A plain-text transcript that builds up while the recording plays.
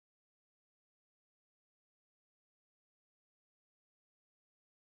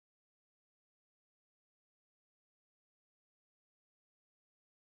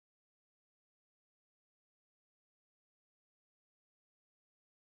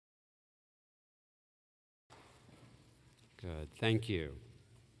Good, thank you.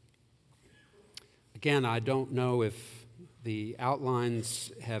 Again, I don't know if the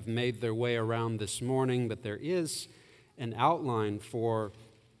outlines have made their way around this morning, but there is an outline for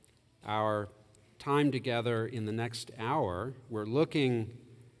our time together in the next hour. We're looking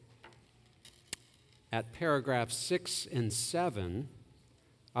at paragraphs 6 and 7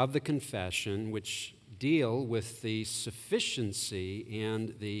 of the confession, which deal with the sufficiency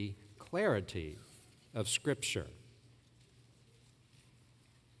and the clarity of Scripture.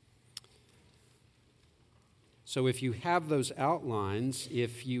 So if you have those outlines,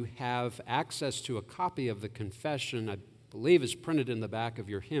 if you have access to a copy of the confession, I believe it's printed in the back of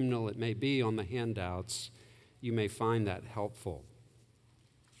your hymnal, it may be on the handouts, you may find that helpful.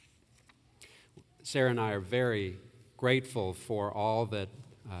 Sarah and I are very grateful for all that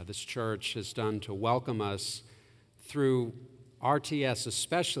this church has done to welcome us through RTS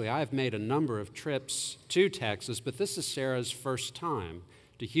especially. I've made a number of trips to Texas, but this is Sarah's first time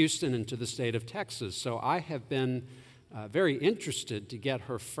to Houston and to the state of Texas. So I have been very interested to get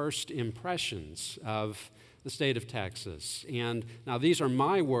her first impressions of the state of Texas. And now these are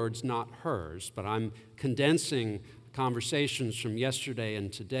my words, not hers, but I'm condensing conversations from yesterday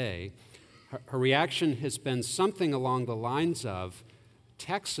and today. Her reaction has been something along the lines of,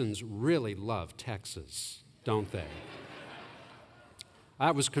 Texans really love Texas, don't they?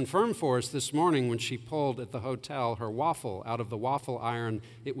 That was confirmed for us this morning when she pulled at the hotel her waffle out of the waffle iron.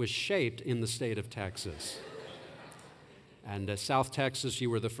 It was shaped in the state of Texas. And South Texas, you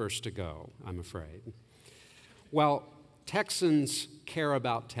were the first to go, I'm afraid. Well, Texans care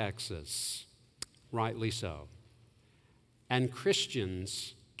about Texas, rightly so. And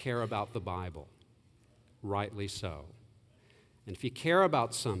Christians care about the Bible, rightly so. And if you care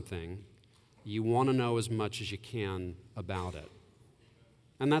about something, you want to know as much as you can about it.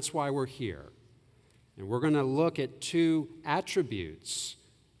 And that's why we're here. And we're going to look at two attributes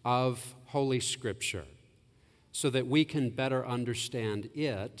of Holy Scripture so that we can better understand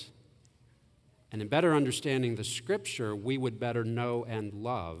it. And in better understanding the Scripture, we would better know and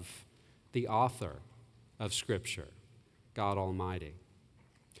love the author of Scripture, God Almighty.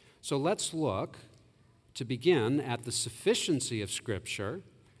 So let's look, to begin, at the sufficiency of Scripture.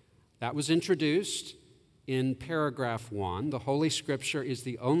 That was introduced in paragraph 1. The Holy Scripture is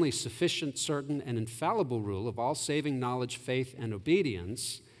the only sufficient, certain, and infallible rule of all saving knowledge, faith, and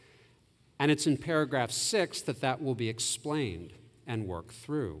obedience. And it's in paragraph 6 that will be explained and worked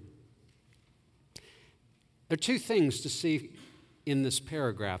through. There are two things to see in this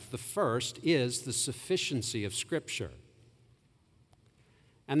paragraph. The first is the sufficiency of Scripture.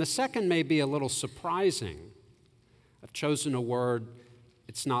 And the second may be a little surprising. I've chosen a word,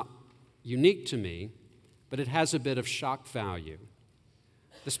 it's not unique to me, but it has a bit of shock value.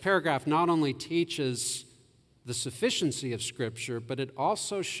 This paragraph not only teaches the sufficiency of Scripture, but it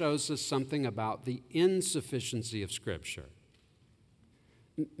also shows us something about the insufficiency of Scripture.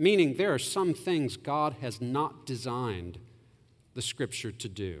 Meaning there are some things God has not designed the Scripture to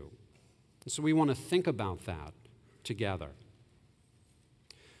do. And so we want to think about that together.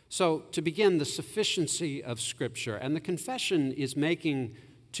 So to begin, the sufficiency of Scripture, and the confession is making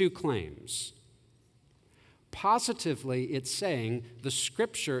two claims. Positively, it's saying the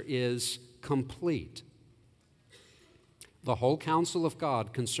Scripture is complete. The whole counsel of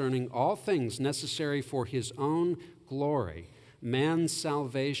God concerning all things necessary for His own glory, man's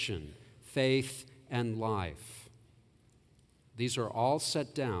salvation, faith, and life. These are all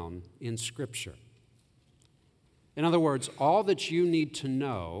set down in Scripture. In other words, all that you need to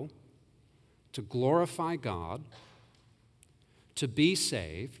know to glorify God, to be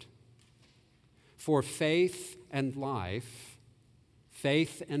saved, for faith and life,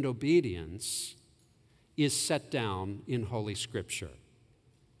 faith and obedience, is set down in Holy Scripture.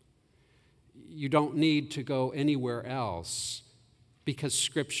 You don't need to go anywhere else because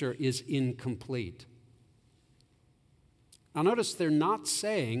Scripture is incomplete. Now notice they're not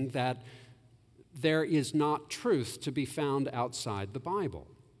saying that there is not truth to be found outside the Bible.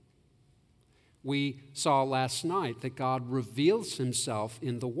 We saw last night that God reveals Himself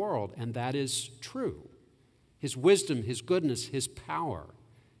in the world, and that is true. His wisdom, His goodness, His power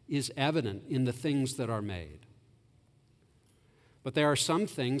is evident in the things that are made. But there are some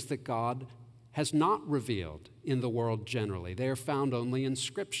things that God has not revealed in the world generally. They are found only in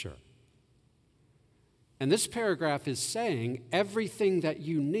Scripture. And this paragraph is saying everything that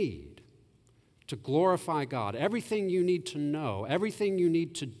you need to glorify God, everything you need to know, everything you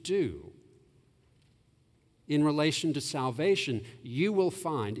need to do in relation to salvation, you will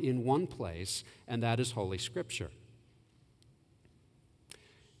find in one place, and that is Holy Scripture.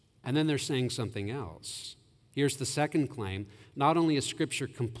 And then they're saying something else. Here's the second claim. Not only is Scripture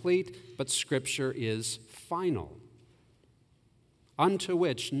complete, but Scripture is final, unto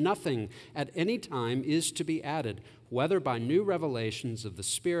which nothing at any time is to be added, whether by new revelations of the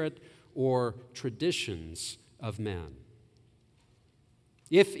Spirit or traditions of men.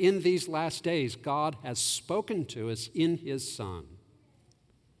 If in these last days God has spoken to us in His Son,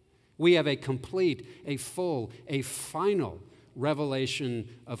 we have a complete, a full, a final revelation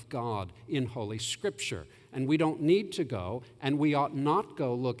of God in Holy Scripture. And we don't need to go, and we ought not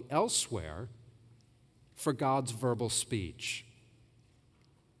go look elsewhere for God's verbal speech.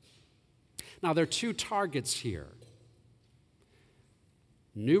 Now, there are two targets here: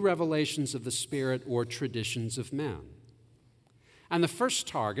 new revelations of the Spirit or traditions of men. And the first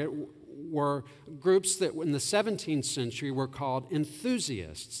target were groups that in the 17th century were called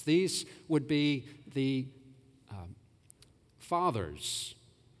enthusiasts. These would be the fathers,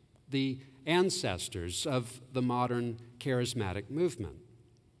 the ancestors of the modern charismatic movement.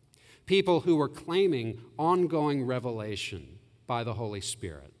 People who were claiming ongoing revelation by the Holy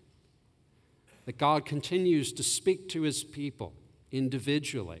Spirit, that God continues to speak to His people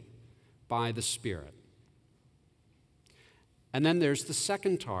individually by the Spirit. And then there's the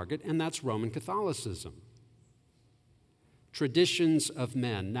second target, and that's Roman Catholicism. Traditions of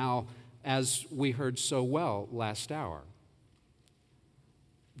men. Now, as we heard so well last hour,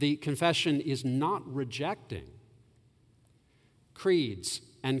 the confession is not rejecting creeds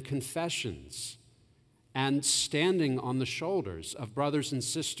and confessions and standing on the shoulders of brothers and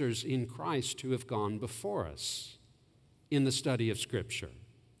sisters in Christ who have gone before us in the study of Scripture.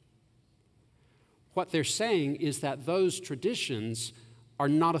 What they're saying is that those traditions are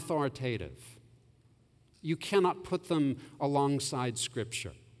not authoritative. You cannot put them alongside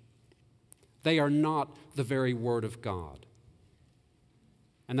Scripture. They are not the very Word of God.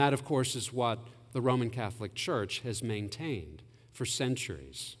 And that, of course, is what the Roman Catholic Church has maintained for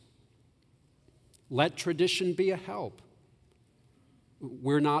centuries. Let tradition be a help.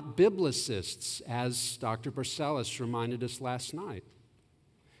 We're not biblicists, as Dr. Barcelos reminded us last night.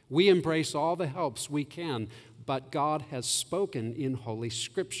 We embrace all the helps we can, but God has spoken in Holy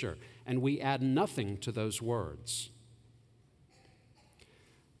Scripture, and we add nothing to those words.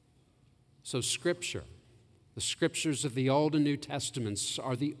 So Scripture, the Scriptures of the Old and New Testaments,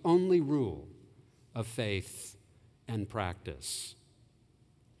 are the only rule of faith and practice.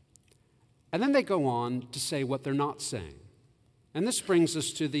 And then they go on to say what they're not saying. And this brings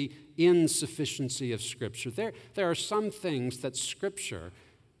us to the insufficiency of Scripture. There are some things that Scripture,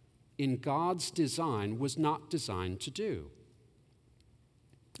 in God's design, was not designed to do.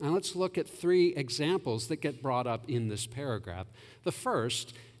 And let's look at three examples that get brought up in this paragraph. The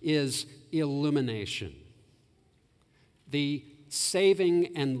first is illumination, the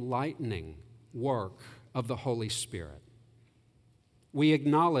saving, enlightening work of the Holy Spirit. We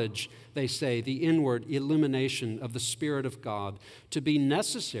acknowledge, they say, the inward illumination of the Spirit of God to be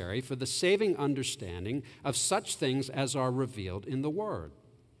necessary for the saving understanding of such things as are revealed in the Word.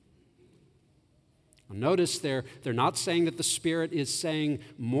 Notice they're not saying that the Spirit is saying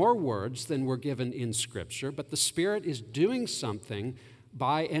more words than were given in Scripture, but the Spirit is doing something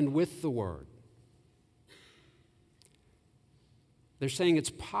by and with the Word. They're saying it's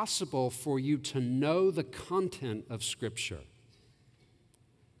possible for you to know the content of Scripture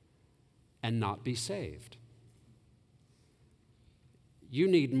and not be saved. You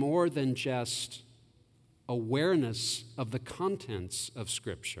need more than just awareness of the contents of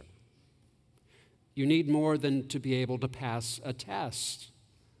Scripture. You need more than to be able to pass a test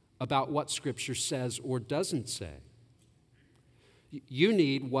about what Scripture says or doesn't say. You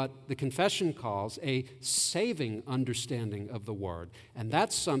need what the confession calls a saving understanding of the Word, and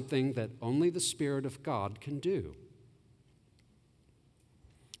that's something that only the Spirit of God can do.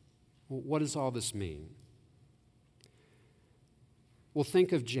 Well, what does all this mean? Well,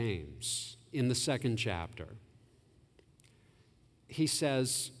 think of James in the 2nd chapter. He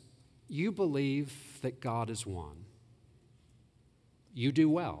says, you believe that God is one. You do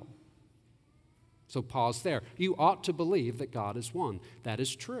well. So pause there. You ought to believe that God is one. That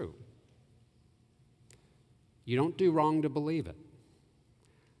is true. You don't do wrong to believe it.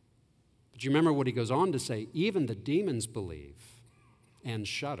 But you remember what he goes on to say, even the demons believe and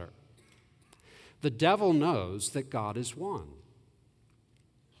shudder. The devil knows that God is one.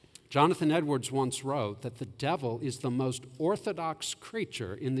 Jonathan Edwards once wrote that the devil is the most orthodox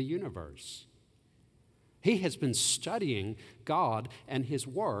creature in the universe. He has been studying God and His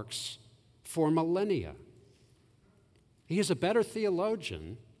works for millennia. He is a better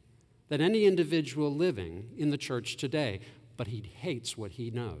theologian than any individual living in the church today, but he hates what he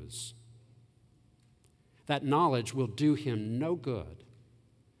knows. that knowledge will do him no good.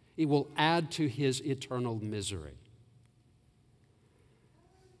 It will add to his eternal misery.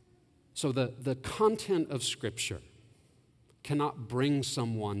 So the content of Scripture cannot bring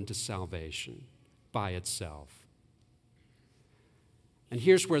someone to salvation by itself. And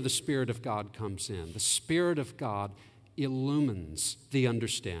here's where the Spirit of God comes in. The Spirit of God illumines the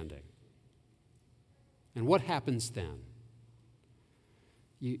understanding. And what happens then?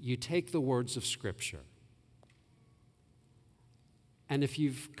 You take the words of Scripture, and if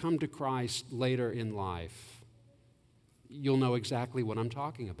you've come to Christ later in life, you'll know exactly what I'm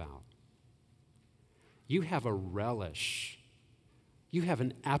talking about. You have a relish. You have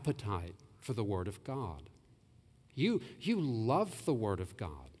an appetite for the Word of God. You love the Word of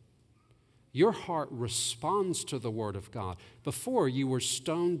God. Your heart responds to the Word of God. Before, you were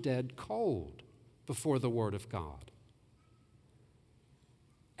stone dead cold before the Word of God.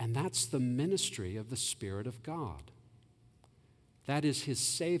 And that's the ministry of the Spirit of God. That is His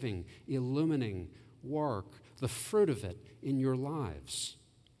saving, illuminating work, the fruit of it in your lives.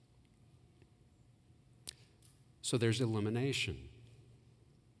 So there's illumination.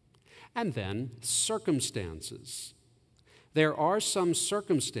 And then circumstances. There are some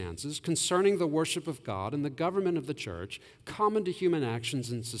circumstances concerning the worship of God and the government of the church, common to human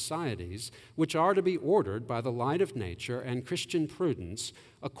actions and societies, which are to be ordered by the light of nature and Christian prudence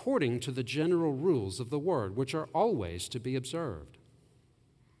according to the general rules of the Word, which are always to be observed.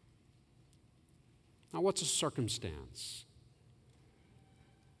 Now, what's a circumstance?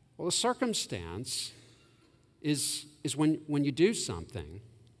 Well, a circumstance is when you do something.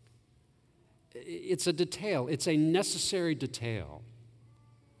 It's a detail. It's a necessary detail.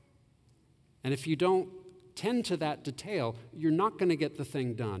 And if you don't tend to that detail, you're not going to get the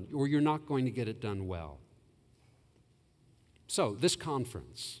thing done, or you're not going to get it done well. So, this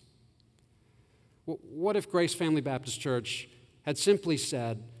conference. What if Grace Family Baptist Church had simply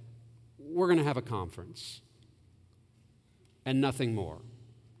said, we're going to have a conference and nothing more?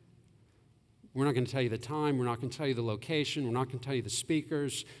 We're not going to tell you the time. We're not going to tell you the location. We're not going to tell you the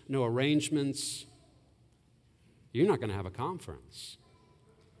speakers. No arrangements. You're not going to have a conference.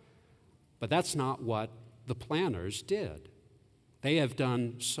 But that's not what the planners did. They have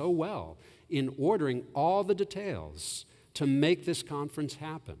done so well in ordering all the details to make this conference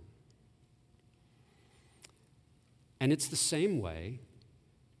happen. And it's the same way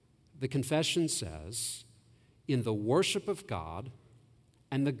the confession says in the worship of God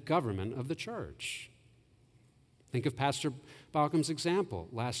and the government of the church. Think of Pastor Balcom's example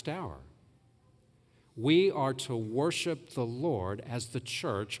last hour. We are to worship the Lord as the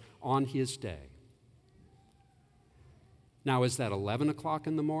church on His day. Now, is that 11 o'clock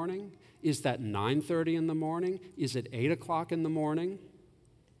in the morning? Is that 9:30 in the morning? Is it 8 o'clock in the morning?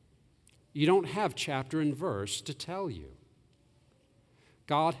 You don't have chapter and verse to tell you.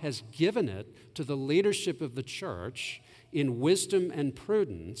 God has given it to the leadership of the church in wisdom and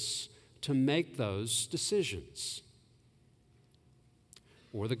prudence to make those decisions.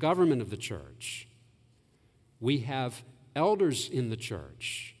 Or the government of the church. We have elders in the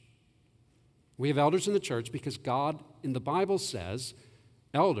church. We have elders in the church because God in the Bible says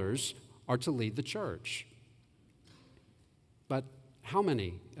elders are to lead the church. But how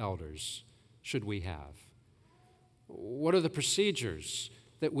many elders should we have? What are the procedures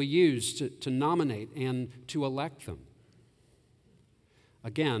that we use to nominate and to elect them?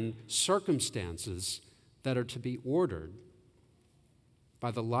 Again, circumstances that are to be ordered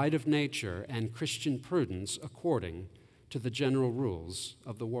by the light of nature and Christian prudence according to the general rules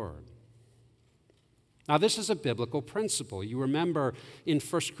of the Word. Now, this is a biblical principle. You remember in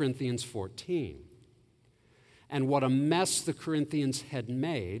 1 Corinthians 14, and what a mess the Corinthians had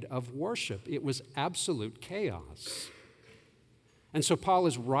made of worship. It was absolute chaos. And so Paul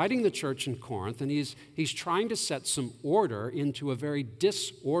is writing the church in Corinth, and he's trying to set some order into a very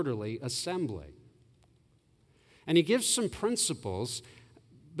disorderly assembly. And he gives some principles,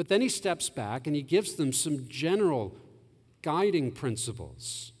 but then he steps back and he gives them some general guiding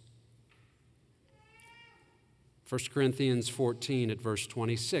principles. 1 Corinthians 14 at verse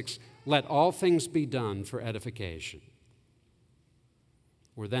 26, let all things be done for edification.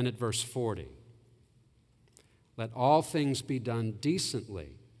 Or then at verse 40, let all things be done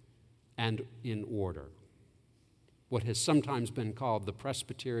decently and in order. What has sometimes been called the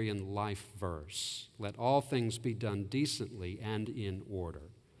Presbyterian life verse. Let all things be done decently and in order.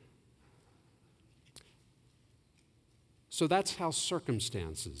 So that's how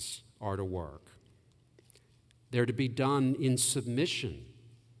circumstances are to work. They're to be done in submission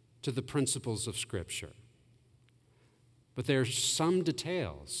to the principles of Scripture. But there's some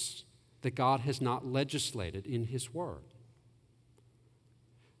details that God has not legislated in His Word.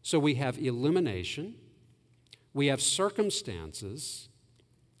 So we have illumination, we have circumstances,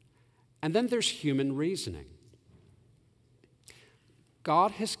 and then there's human reasoning.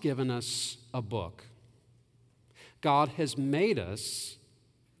 God has given us a book. God has made us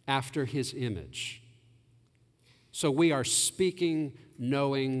after His image. So we are speaking,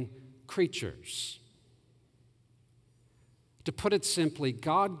 knowing creatures. To put it simply,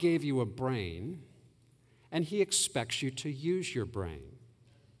 God gave you a brain, and He expects you to use your brain.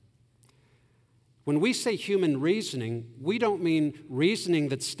 When we say human reasoning, we don't mean reasoning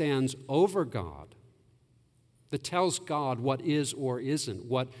that stands over God, that tells God what is or isn't,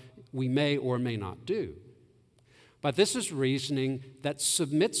 what we may or may not do. But this is reasoning that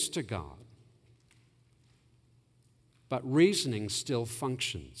submits to God. But reasoning still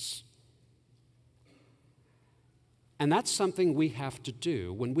functions. And that's something we have to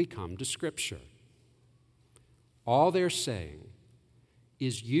do when we come to Scripture. All they're saying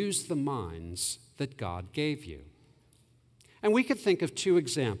is use the minds that God gave you. And we could think of two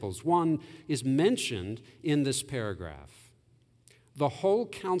examples. One is mentioned in this paragraph. The whole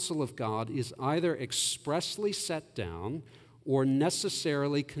counsel of God is either expressly set down or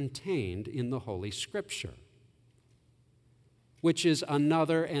necessarily contained in the Holy Scripture, which is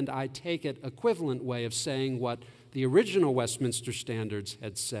another, and I take it, equivalent way of saying what the original Westminster Standards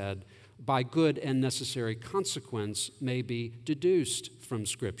had said, by good and necessary consequence may be deduced from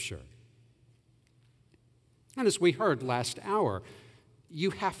Scripture. And as we heard last hour,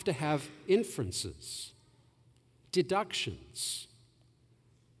 you have to have inferences, deductions.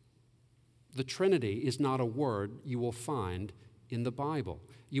 The Trinity is not a word you will find in the Bible.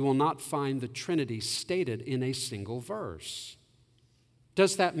 You will not find the Trinity stated in a single verse.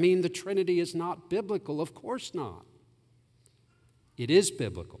 Does that mean the Trinity is not biblical? Of course not. It is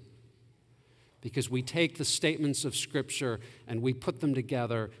biblical because we take the statements of Scripture and we put them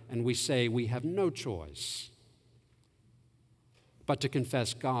together and we say we have no choice but to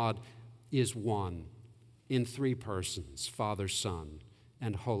confess God is one in three persons, Father, Son,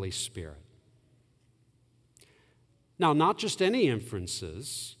 and Holy Spirit. Now, not just any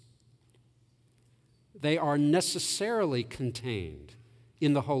inferences, they are necessarily contained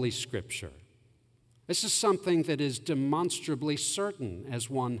in the Holy Scripture. This is something that is demonstrably certain, as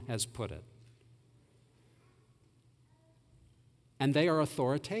one has put it. And they are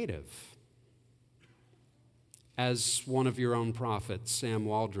authoritative. As one of your own prophets, Sam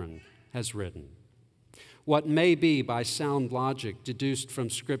Waldron, has written. What may be by sound logic deduced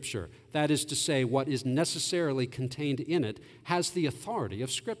from Scripture, that is to say, what is necessarily contained in it, has the authority of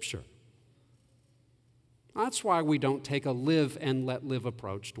Scripture. That's why we don't take a live and let live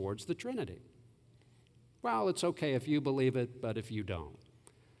approach towards the Trinity. Well, it's okay if you believe it, but if you don't.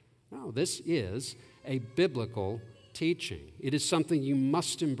 No, this is a biblical teaching. It is something you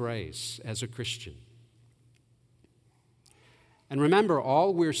must embrace as a Christian. And remember,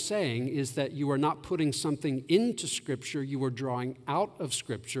 all we're saying is that you are not putting something into Scripture, you are drawing out of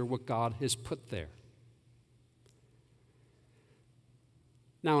Scripture what God has put there.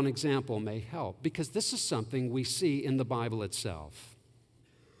 Now, an example may help, because this is something we see in the Bible itself.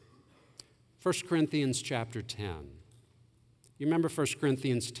 1 Corinthians chapter 10. You remember 1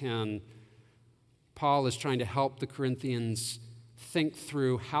 Corinthians 10, Paul is trying to help the Corinthians think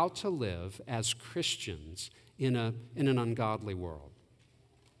through how to live as Christians in an ungodly world.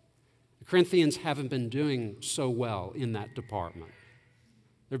 The Corinthians haven't been doing so well in that department.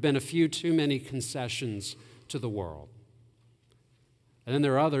 There have been a few too many concessions to the world. And then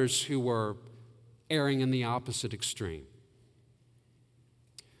there are others who were erring in the opposite extreme.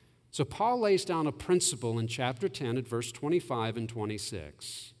 So Paul lays down a principle in chapter 10 at verse 25 and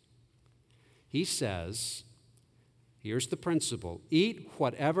 26. He says, here's the principle: eat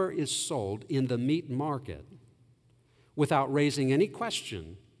whatever is sold in the meat market without raising any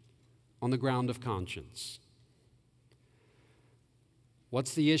question on the ground of conscience.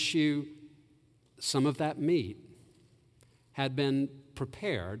 What's the issue? Some of that meat had been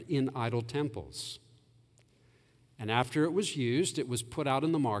prepared in idol temples. And after it was used, it was put out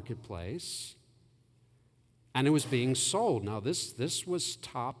in the marketplace, and it was being sold. Now, this was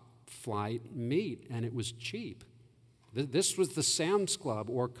top-flight meat, and it was cheap. This was the Sam's Club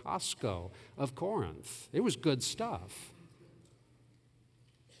or Costco of Corinth. It was good stuff.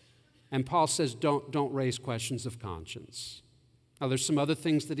 And Paul says, don't raise questions of conscience. Now, there's some other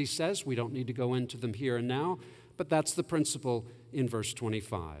things that he says. We don't need to go into them here and now, but that's the principle in verse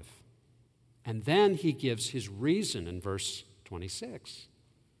 25. And then he gives his reason in verse 26.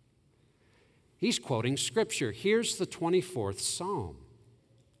 He's quoting Scripture. Here's the 24th Psalm.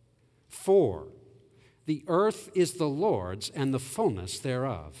 For the earth is the Lord's and the fullness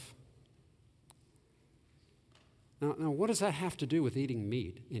thereof. Now, what does that have to do with eating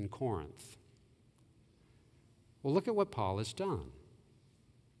meat in Corinth? Well, look at what Paul has done.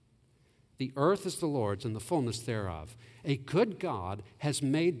 The earth is the Lord's and the fullness thereof. A good God has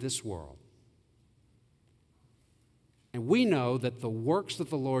made this world. And we know that the works of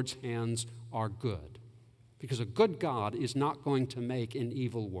the Lord's hands are good, because a good God is not going to make an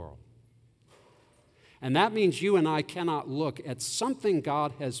evil world. And that means you and I cannot look at something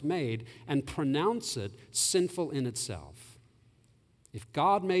God has made and pronounce it sinful in itself. If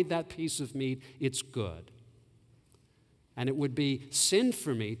God made that piece of meat, it's good. And it would be sin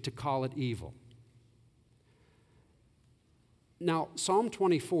for me to call it evil. Now, Psalm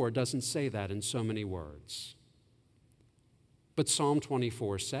 24 doesn't say that in so many words. But Psalm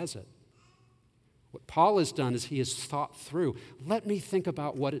 24 says it. What Paul has done is he has thought through, let me think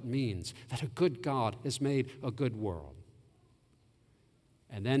about what it means that a good God has made a good world.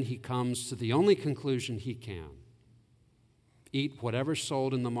 And then he comes to the only conclusion he can. Eat whatever's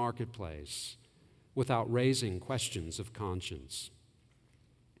sold in the marketplace without raising questions of conscience.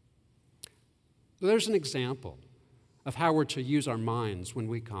 There's an example of how we're to use our minds when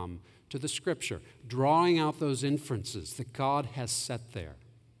we come to the Scripture, drawing out those inferences that God has set there.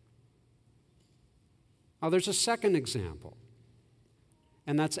 Now, there's a second example,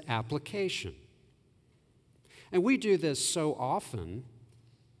 and that's application. And we do this so often,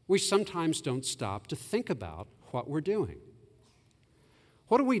 we sometimes don't stop to think about what we're doing.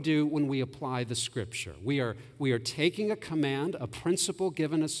 What do we do when we apply the Scripture? We are taking a command, a principle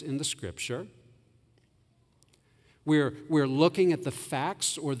given us in the Scripture. We're looking at the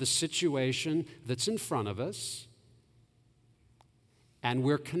facts or the situation that's in front of us, and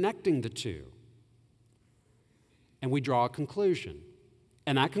we're connecting the two. And we draw a conclusion.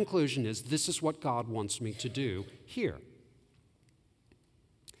 And that conclusion is, this is what God wants me to do here.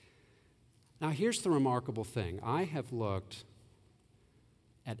 Now, here's the remarkable thing. I have looked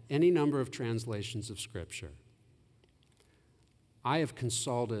at any number of translations of Scripture. I have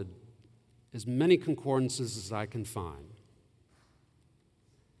consulted as many concordances as I can find.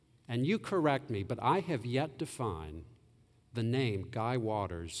 And you correct me, but I have yet to find the name Guy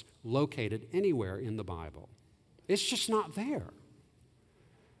Waters located anywhere in the Bible. It's just not there.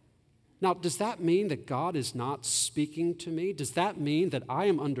 Now, does that mean that God is not speaking to me? Does that mean that I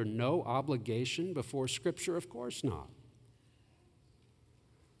am under no obligation before Scripture? Of course not.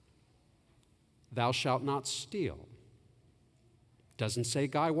 Thou shalt not steal. Doesn't say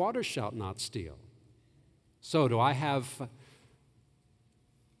Guy Waters shalt not steal. So do I have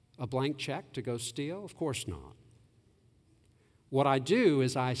a blank check to go steal? Of course not. What I do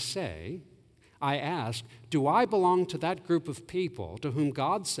is I ask, do I belong to that group of people to whom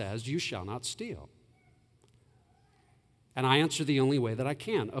God says, you shall not steal? And I answer the only way that I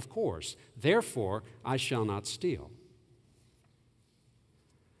can, of course. Therefore, I shall not steal.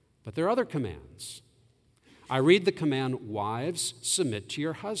 But there are other commands. I read the command, wives, submit to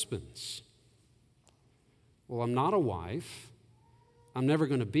your husbands. Well, I'm not a wife. I'm never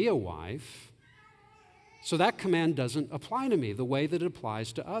going to be a wife. So that command doesn't apply to me the way that it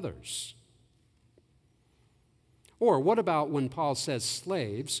applies to others. Or what about when Paul says,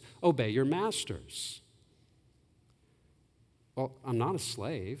 slaves, obey your masters? Well, I'm not a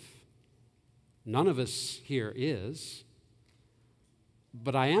slave. None of us here is.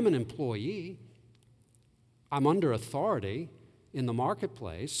 But I am an employee. I'm under authority in the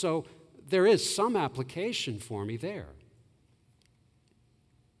marketplace, so there is some application for me there.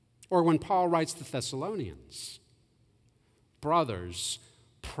 Or when Paul writes to the Thessalonians, brothers,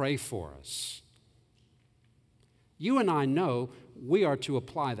 pray for us. You and I know we are to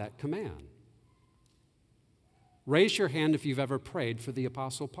apply that command. Raise your hand if you've ever prayed for the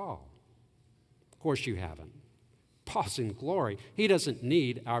Apostle Paul. Of course you haven't. Paul's in glory. He doesn't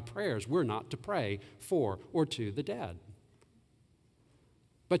need our prayers. We're not to pray for or to the dead.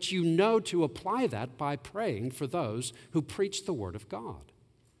 But you know to apply that by praying for those who preach the Word of God.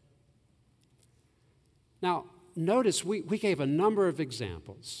 Now, notice we gave a number of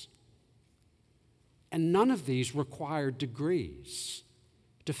examples, and none of these require degrees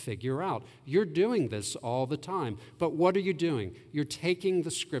to figure out. You're doing this all the time, but what are you doing? You're taking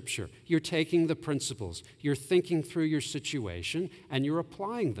the Scripture, you're taking the principles, you're thinking through your situation, and you're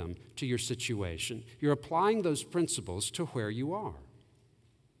applying them to your situation. You're applying those principles to where you are.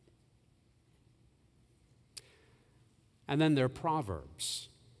 And then there are Proverbs.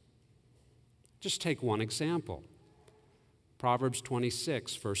 Just take one example. Proverbs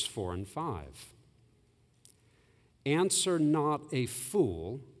 26, verse 4 and 5. Answer not a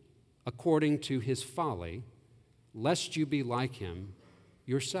fool according to his folly, lest you be like him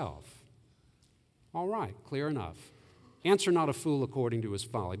yourself. All right, clear enough. Answer not a fool according to his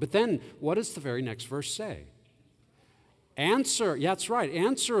folly. But then, what does the very next verse say? Answer, yeah, that's right,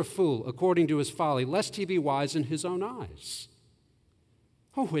 answer a fool according to his folly, lest he be wise in his own eyes.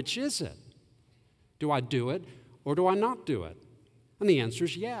 Oh, which is it? Do I do it or do I not do it? And the answer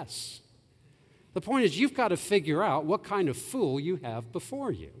is yes. The point is, you've got to figure out what kind of fool you have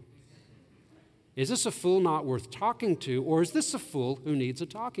before you. Is this a fool not worth talking to, or is this a fool who needs a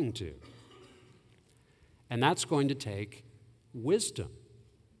talking to? And that's going to take wisdom.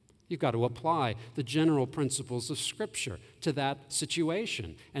 You've got to apply the general principles of Scripture to that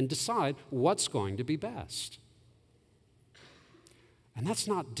situation and decide what's going to be best. And that's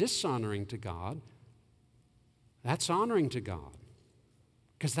not dishonoring to God. That's honoring to God,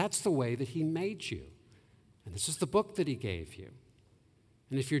 because that's the way that he made you. And this is the book that he gave you.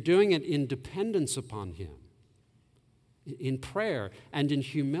 And if you're doing it in dependence upon him, in prayer and in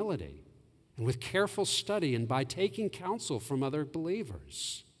humility, and with careful study and by taking counsel from other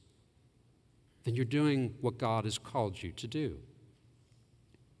believers, then you're doing what God has called you to do.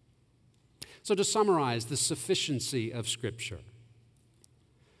 So to summarize the sufficiency of Scripture,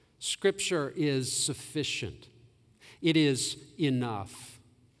 Scripture is sufficient. It is enough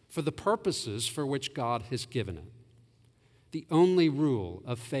for the purposes for which God has given it. The only rule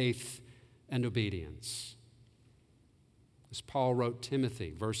of faith and obedience. As Paul wrote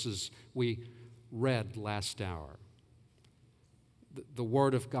Timothy, verses we read last hour, the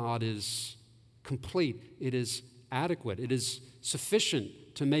Word of God is complete. It is adequate. It is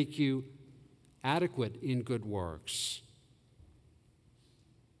sufficient to make you adequate in good works.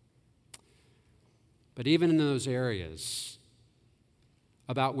 But even in those areas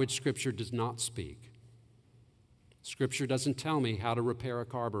about which Scripture does not speak, Scripture doesn't tell me how to repair a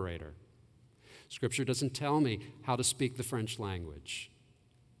carburetor. Scripture doesn't tell me how to speak the French language.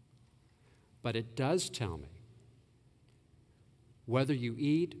 But it does tell me whether you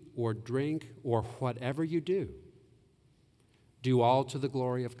eat or drink or whatever you do all to the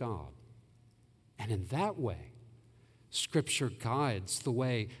glory of God. And in that way, Scripture guides the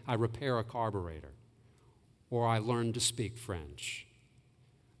way I repair a carburetor or I learn to speak French.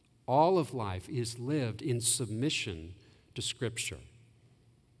 All of life is lived in submission to Scripture.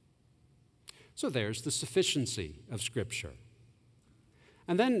 So there's the sufficiency of Scripture.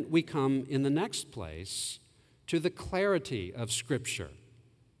 And then we come in the next place to the clarity of Scripture.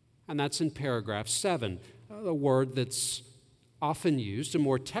 And that's in paragraph 7. A word that's often used, a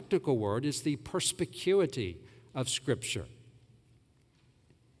more technical word, is the perspicuity of Scripture.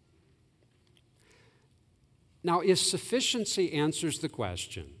 Now, if sufficiency answers the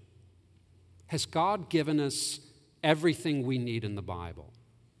question, has God given us everything we need in the Bible?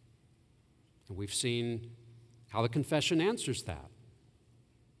 And we've seen how the confession answers that.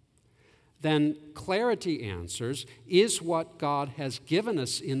 Then clarity answers, is what God has given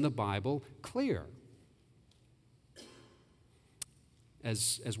us in the Bible clear?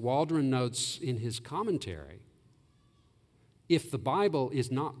 As Waldron notes in his commentary, if the Bible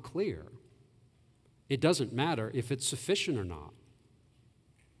is not clear, it doesn't matter if it's sufficient or not.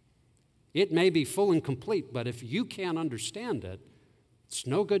 It may be full and complete, but if you can't understand it, it's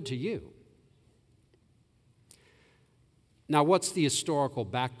no good to you. Now, what's the historical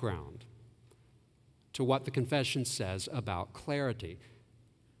background to what the confession says about clarity?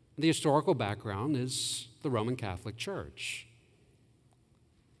 The historical background is the Roman Catholic Church.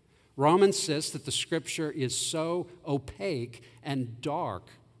 Rome insists that the Scripture is so opaque and dark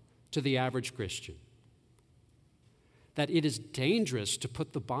to the average Christian that it is dangerous to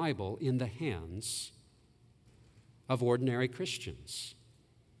put the Bible in the hands of ordinary Christians.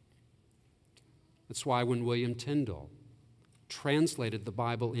 That's why when William Tyndale translated the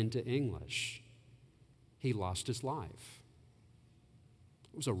Bible into English, he lost his life.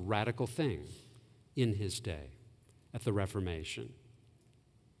 It was a radical thing in his day at the Reformation.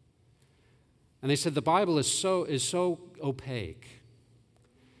 And they said the Bible is so opaque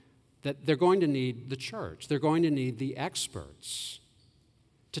that they're going to need the church. They're going to need the experts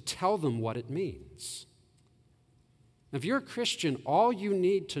to tell them what it means. If you're a Christian, all you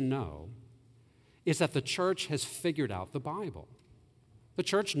need to know is that the church has figured out the Bible. The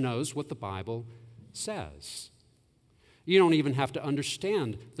church knows what the Bible says. You don't even have to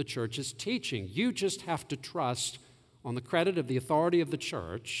understand the church's teaching. You just have to trust on the credit of the authority of the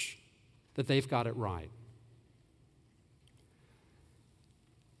church that they've got it right.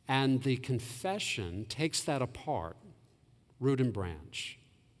 And the confession takes that apart, root and branch.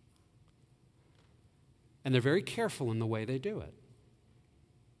 And they're very careful in the way they do it.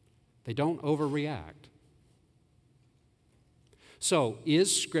 They don't overreact. So,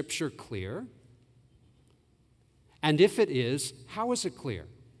 is Scripture clear? And if it is, how is it clear?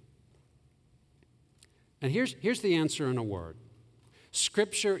 And here's the answer in a word.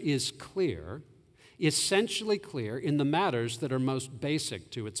 Scripture is clear, essentially clear, in the matters that are most basic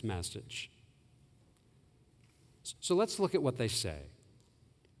to its message. So let's look at what they say.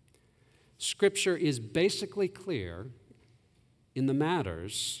 Scripture is basically clear in the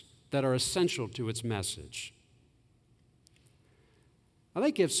matters that are essential to its message. Now,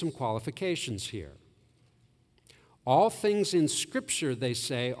 they give some qualifications here. All things in Scripture, they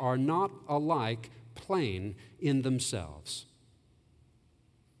say, are not alike plain in themselves.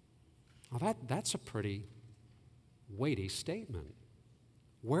 Well, that's a pretty weighty statement.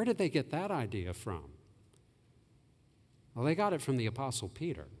 Where did they get that idea from? Well, they got it from the Apostle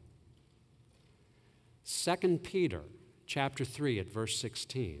Peter. 2 Peter chapter 3 at verse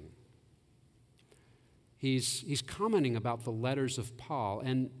 16. He's commenting about the letters of Paul,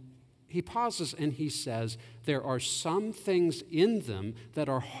 and he pauses and he says, there are some things in them that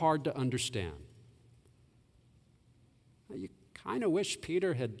are hard to understand. You kind of wish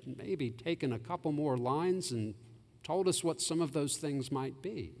Peter had maybe taken a couple more lines and told us what some of those things might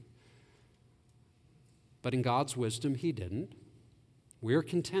be. But in God's wisdom, he didn't. We're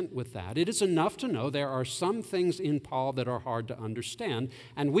content with that. It is enough to know there are some things in Paul that are hard to understand,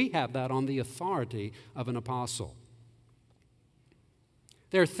 and we have that on the authority of an apostle.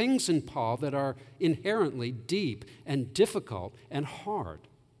 There are things in Paul that are inherently deep and difficult and hard.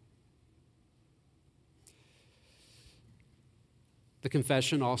 The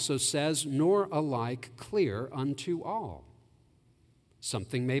confession also says, nor alike clear unto all.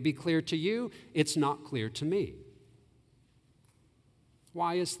 Something may be clear to you, it's not clear to me.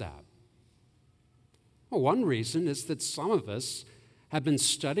 Why is that? Well, one reason is that some of us have been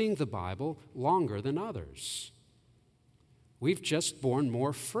studying the Bible longer than others. We've just borne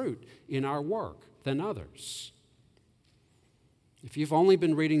more fruit in our work than others. If you've only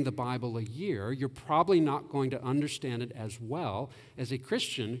been reading the Bible a year, you're probably not going to understand it as well as a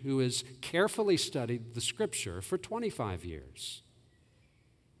Christian who has carefully studied the Scripture for 25 years.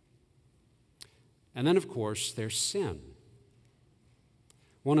 And then, of course, there's sin.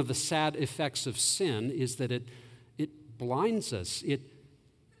 One of the sad effects of sin is that it blinds us. It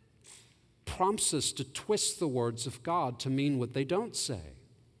prompts us to twist the words of God to mean what they don't say.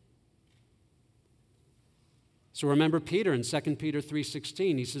 So remember Peter in 2 Peter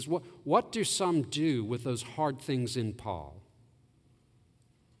 3:16. He says, what do some do with those hard things in Paul?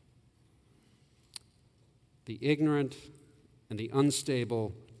 The ignorant and the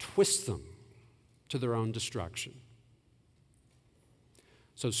unstable twist them to their own destruction.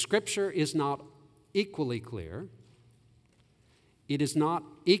 So Scripture is not equally clear. It is not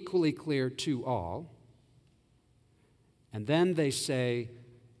equally clear to all. And then they say,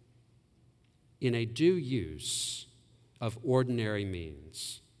 in a due use of ordinary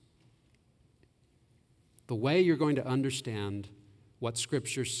means. The way you're going to understand what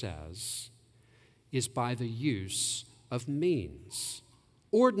Scripture says is by the use of means,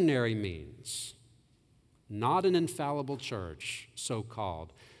 ordinary means. Not an infallible church,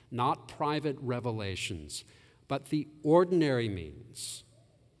 so-called, not private revelations, but the ordinary means,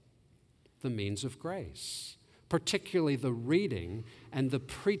 the means of grace, particularly the reading and the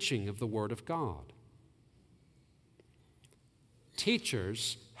preaching of the Word of God.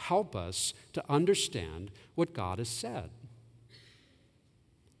 Teachers help us to understand what God has said.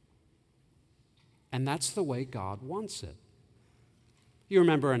 And that's the way God wants it. You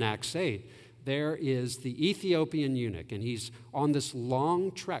remember in Acts 8, there is the Ethiopian eunuch, and he's on this long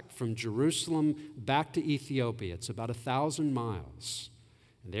trek from Jerusalem back to Ethiopia. It's about 1,000 miles.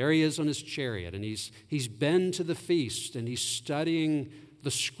 And there he is on his chariot, and he's been to the feast, and he's studying the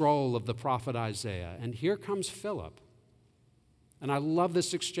scroll of the prophet Isaiah. And here comes Philip. And I love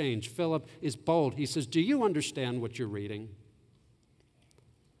this exchange. Philip is bold. He says, do you understand what you're reading?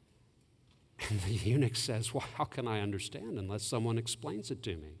 And the eunuch says, well, how can I understand unless someone explains it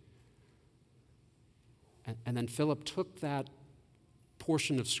to me? And then Philip took that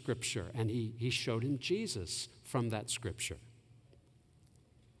portion of Scripture and he showed him Jesus from that Scripture.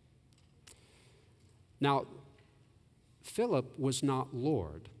 Now, Philip was not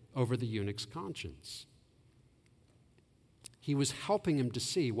Lord over the eunuch's conscience. He was helping him to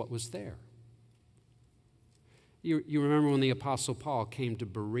see what was there. You remember when the Apostle Paul came to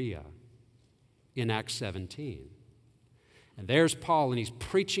Berea in Acts 17. And there's Paul, and he's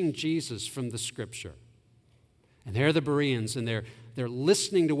preaching Jesus from the Scripture. And there are the Bereans, and they're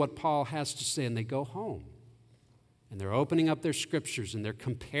listening to what Paul has to say, and they go home. And they're opening up their scriptures and they're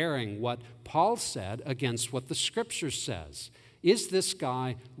comparing what Paul said against what the scripture says. Is this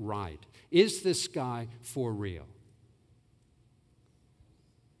guy right? Is this guy for real?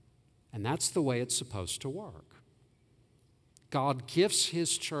 And that's the way it's supposed to work. God gifts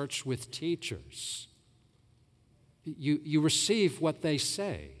his church with teachers. You receive what they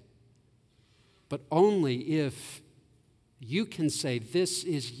say, but only if you can say, this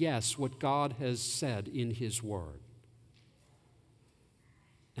is yes, what God has said in his word.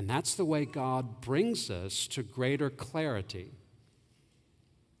 And that's the way God brings us to greater clarity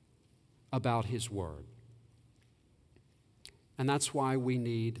about his word. And that's why we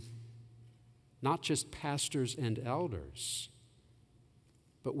need not just pastors and elders,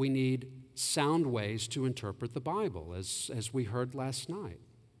 but we need sound ways to interpret the Bible, as we heard last night.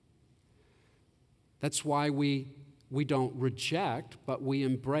 That's why we don't reject, but we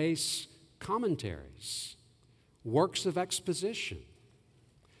embrace commentaries, works of exposition,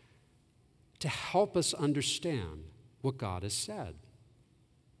 to help us understand what God has said.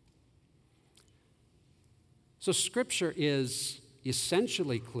 So Scripture is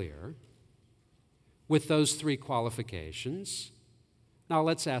essentially clear with those three qualifications. Now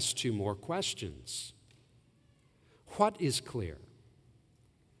let's ask two more questions. What is clear?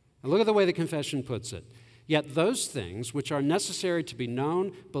 Now look at the way the confession puts it. Yet those things which are necessary to be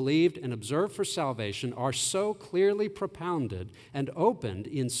known, believed, and observed for salvation are so clearly propounded and opened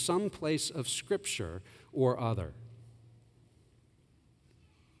in some place of Scripture or other.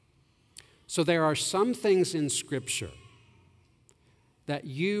 So there are some things in Scripture that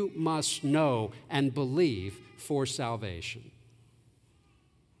you must know and believe for salvation.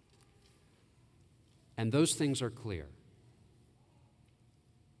 And those things are clear.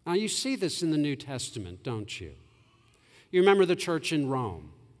 Now, you see this in the New Testament, don't you? You remember the church in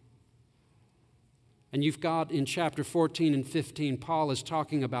Rome. And you've got in chapter 14 and 15, Paul is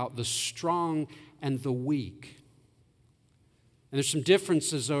talking about the strong and the weak. And there's some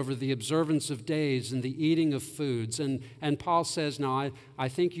differences over the observance of days and the eating of foods. And Paul says, no, I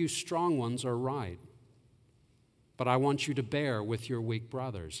think you strong ones are right. But I want you to bear with your weak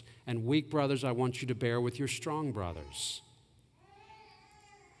brothers. And weak brothers, I want you to bear with your strong brothers.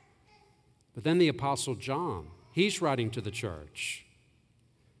 But then the Apostle John, he's writing to the church.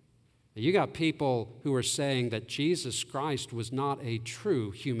 You got people who are saying that Jesus Christ was not a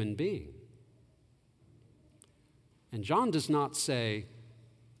true human being. And John does not say,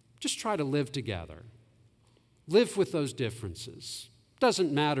 just try to live together. Live with those differences.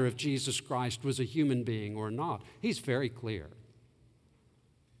 Doesn't matter if Jesus Christ was a human being or not. He's very clear.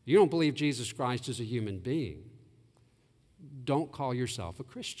 You don't believe Jesus Christ is a human being, don't call yourself a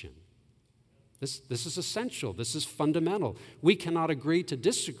Christian. This is essential. This is fundamental. We cannot agree to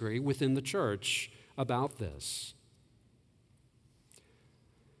disagree within the church about this.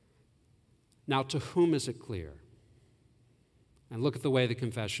 Now, to whom is it clear? And look at the way the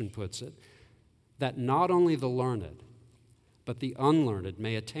confession puts it. That not only the learned, but the unlearned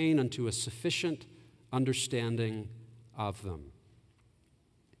may attain unto a sufficient understanding of them.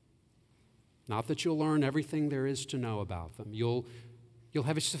 Not that you'll learn everything there is to know about them. You'll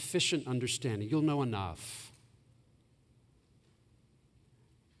have a sufficient understanding. You'll know enough.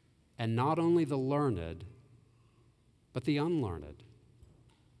 And not only the learned, but the unlearned.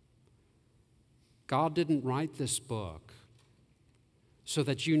 God didn't write this book so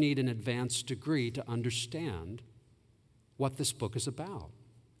that you need an advanced degree to understand what this book is about.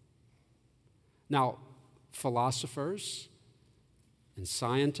 Now, philosophers and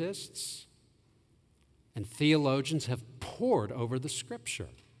scientists and theologians have pored over the Scripture.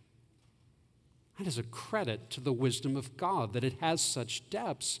 That is a credit to the wisdom of God, that it has such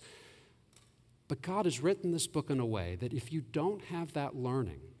depths. But God has written this book in a way that if you don't have that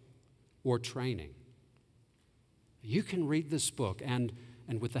learning or training, you can read this book, and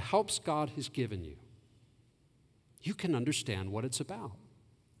with the helps God has given you, you can understand what it's about.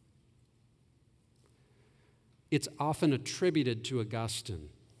 It's often attributed to Augustine,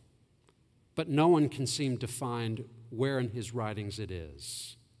 but no one can seem to find where in his writings it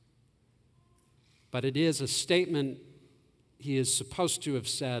is. But it is a statement he is supposed to have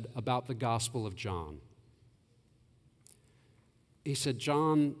said about the Gospel of John. He said,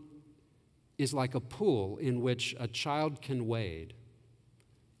 John is like a pool in which a child can wade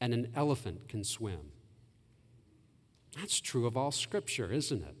and an elephant can swim. That's true of all Scripture,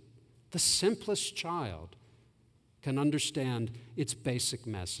 isn't it? The simplest child can understand its basic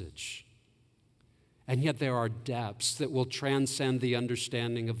message. And yet there are depths that will transcend the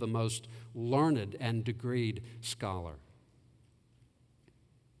understanding of the most learned and degreed scholar.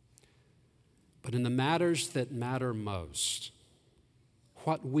 But in the matters that matter most,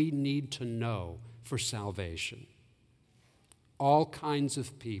 what we need to know for salvation, all kinds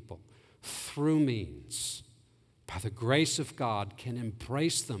of people, through means, by the grace of God, can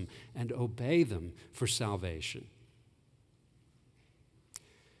embrace them and obey them for salvation.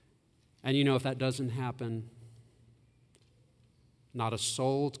 And you know, if that doesn't happen, not a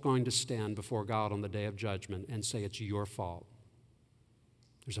soul's going to stand before God on the day of judgment and say it's your fault.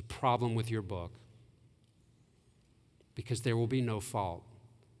 There's a problem with your book, because there will be no fault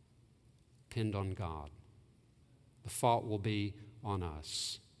pinned on God. The fault will be on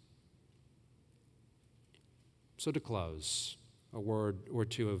us. So to close, a word or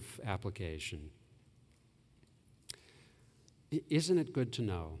two of application. Isn't it good to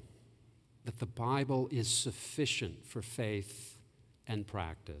know that the Bible is sufficient for faith and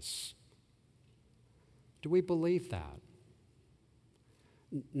practice? Do we believe that?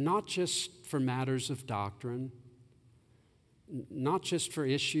 Not just for matters of doctrine, not just for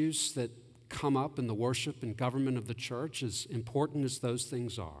issues that come up in the worship and government of the church, as important as those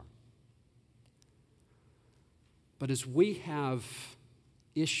things are. But as we have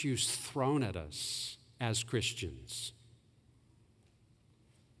issues thrown at us as Christians,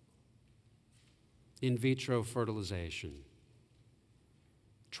 in vitro fertilization,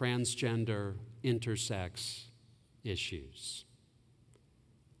 transgender, intersex issues,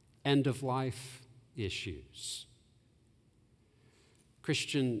 end-of-life issues.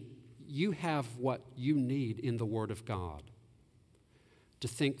 Christian, you have what you need in the Word of God to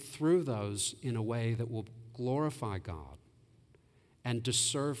think through those in a way that will glorify God and to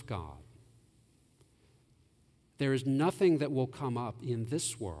serve God. There is nothing that will come up in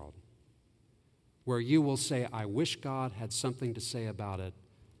this world where you will say, I wish God had something to say about it,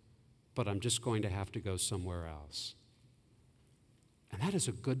 but I'm just going to have to go somewhere else. And that is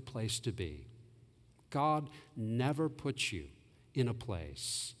a good place to be. God never puts you in a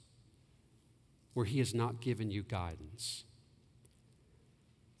place where He has not given you guidance.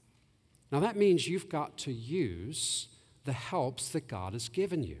 Now that means you've got to use the helps that God has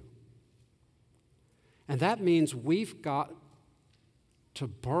given you. And that means we've got to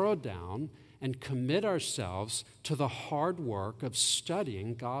burrow down and commit ourselves to the hard work of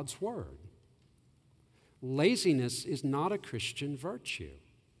studying God's Word. Laziness is not a Christian virtue.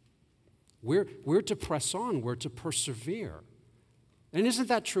 We're to press on, we're to persevere. And isn't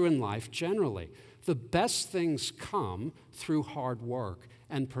that true in life generally? The best things come through hard work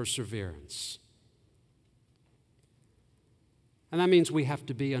and perseverance. And that means we have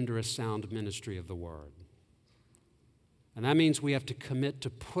to be under a sound ministry of the Word. And that means we have to commit to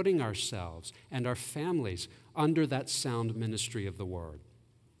putting ourselves and our families under that sound ministry of the Word.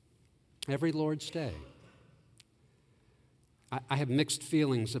 Every Lord's Day. I have mixed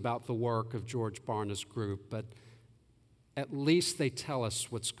feelings about the work of George Barna's group, but at least they tell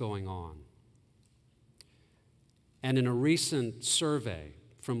us what's going on. And in a recent survey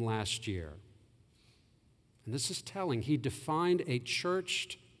from last year, and this is telling, he defined a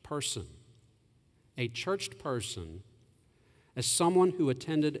churched person as someone who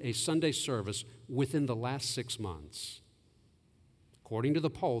attended a Sunday service within the last 6 months. According to the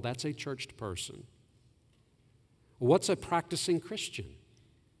poll, that's a churched person. What's a practicing Christian?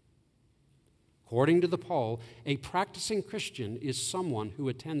 According to the poll, a practicing Christian is someone who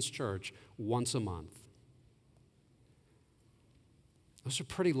attends church once a month. Those are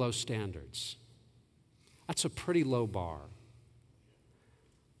pretty low standards. That's a pretty low bar.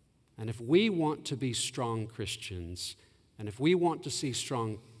 And if we want to be strong Christians, and if we want to see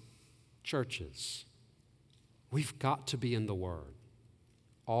strong churches, we've got to be in the Word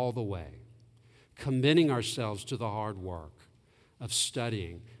all the way, committing ourselves to the hard work of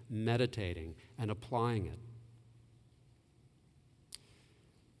studying, meditating, and applying it.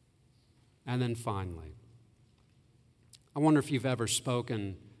 And then finally, I wonder if you've ever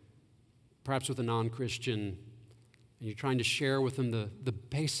spoken, perhaps with a non-Christian, and you're trying to share with them the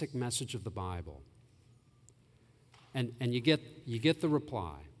basic message of the Bible. And you get the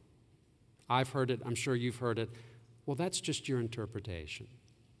reply. I've heard it, I'm sure you've heard it. Well, that's just your interpretation.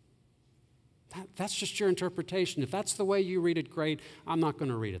 That's just your interpretation. If that's the way you read it, great. I'm not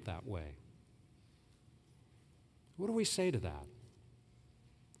going to read it that way. What do we say to that?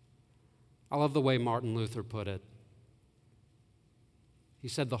 I love the way Martin Luther put it. He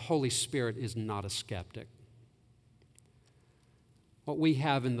said, the Holy Spirit is not a skeptic. What we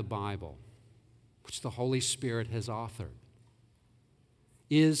have in the Bible, which the Holy Spirit has authored,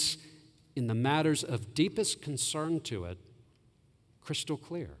 is, in the matters of deepest concern to it, crystal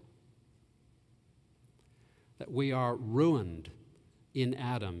clear. That we are ruined in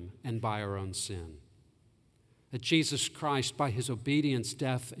Adam and by our own sin. That Jesus Christ, by his obedience,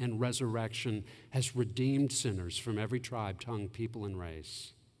 death, and resurrection, has redeemed sinners from every tribe, tongue, people, and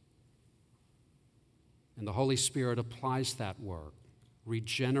race. And the Holy Spirit applies that work,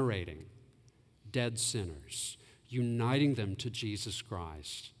 regenerating dead sinners, uniting them to Jesus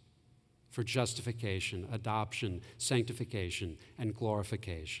Christ for justification, adoption, sanctification, and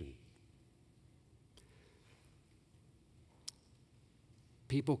glorification.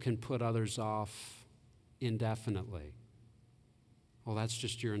 People can put others off indefinitely. Well, that's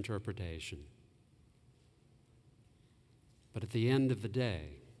just your interpretation. But at the end of the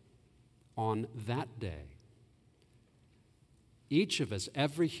day, on that day, each of us,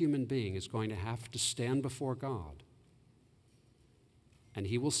 every human being, is going to have to stand before God. And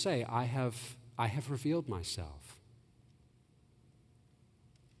he will say, I have revealed myself.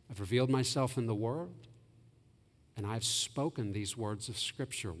 I've revealed myself in the Word, and I've spoken these words of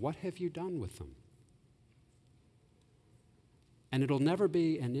Scripture. What have you done with them? And it'll never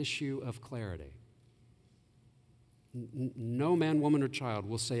be an issue of clarity. No man, woman, or child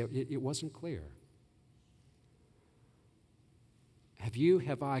will say it wasn't clear.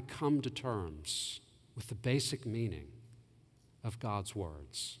 Have I come to terms with the basic meaning of God's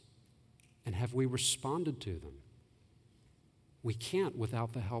words? And have we responded to them? We can't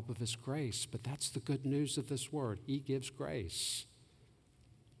without the help of his grace, but that's the good news of this word. He gives grace.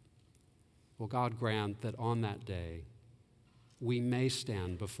 Will God grant that on that day we may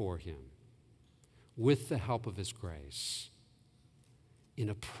stand before him with the help of his grace in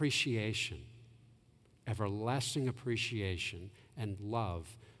appreciation, everlasting appreciation and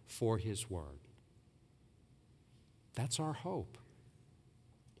love for his word. That's our hope.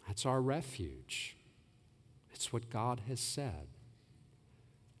 That's our refuge. It's what God has said.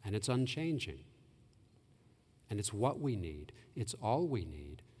 And it's unchanging. And it's what we need. It's all we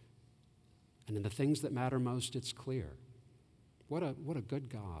need. And in the things that matter most, it's clear. What a good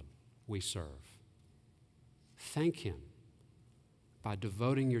God we serve. Thank him by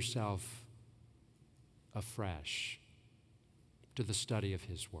devoting yourself afresh to the study of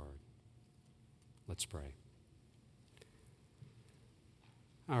his word. Let's pray.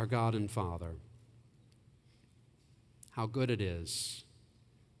 Our God and Father, how good it is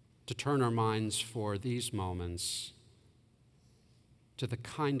to turn our minds for these moments to the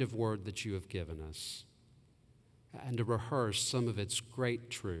kind of word that you have given us and to rehearse some of its great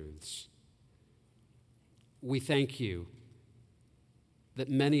truths. We thank you that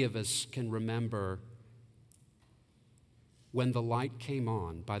many of us can remember when the light came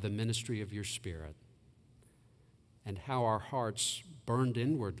on by the ministry of your Spirit and how our hearts burned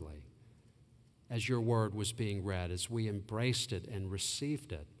inwardly as your word was being read, as we embraced it and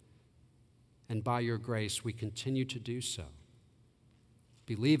received it. And by your grace, we continue to do so,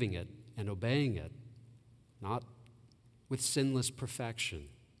 believing it and obeying it, not with sinless perfection,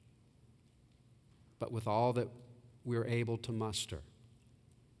 but with all that we're able to muster.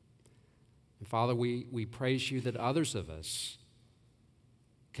 And Father, we praise you that others of us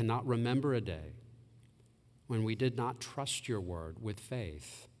cannot remember a day when we did not trust your word with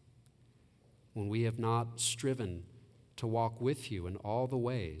faith, when we have not striven to walk with you in all the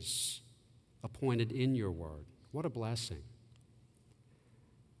ways appointed in your word. What a blessing.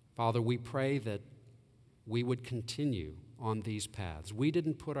 Father, we pray that we would continue on these paths. We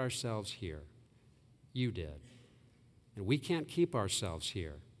didn't put ourselves here. You did. And we can't keep ourselves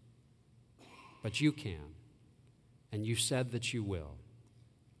here, but you can. And you said that you will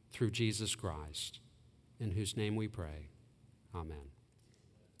through Jesus Christ, in whose name we pray. Amen.